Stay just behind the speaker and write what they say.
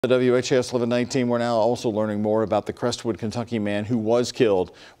The WHAS 1119, we're now also learning more about the Crestwood, Kentucky man who was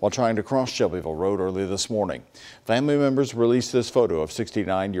killed while trying to cross Shelbyville Road early this morning. Family members released this photo of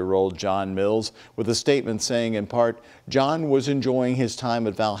 69-year-old John Mills with a statement saying, in part, John was enjoying his time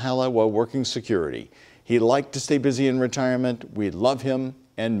at Valhalla while working security. He liked to stay busy in retirement. We love him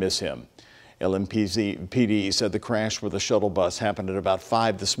and miss him. LMPD said the crash with a shuttle bus happened at about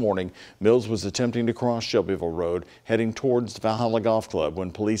 5 this morning. Mills was attempting to cross Shelbyville Road, heading towards the Valhalla Golf Club,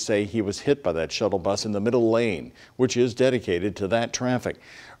 when police say he was hit by that shuttle bus in the middle lane, which is dedicated to that traffic.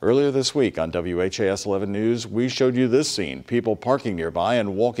 Earlier this week on WHAS 11 News, we showed you this scene, people parking nearby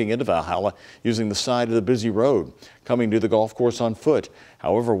and walking into Valhalla using the side of the busy road, coming to the golf course on foot.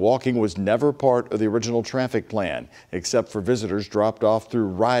 However, walking was never part of the original traffic plan, except for visitors dropped off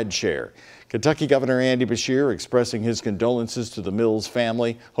through rideshare. Kentucky Governor Andy Beshear expressing his condolences to the Mills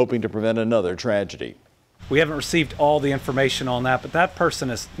family, hoping to prevent another tragedy. We haven't received all the information on that, but that person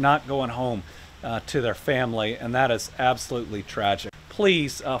is not going home to their family, and that is absolutely tragic.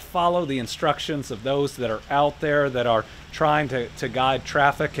 Please follow the instructions of those that are out there that are trying to guide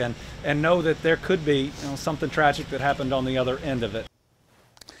traffic, and know that there could be something tragic that happened on the other end of it.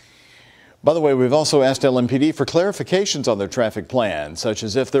 By the way, we've also asked LMPD for clarifications on their traffic plan, such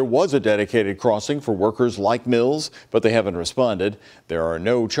as if there was a dedicated crossing for workers like Mills, but they haven't responded. There are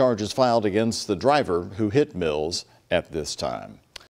no charges filed against the driver who hit Mills at this time.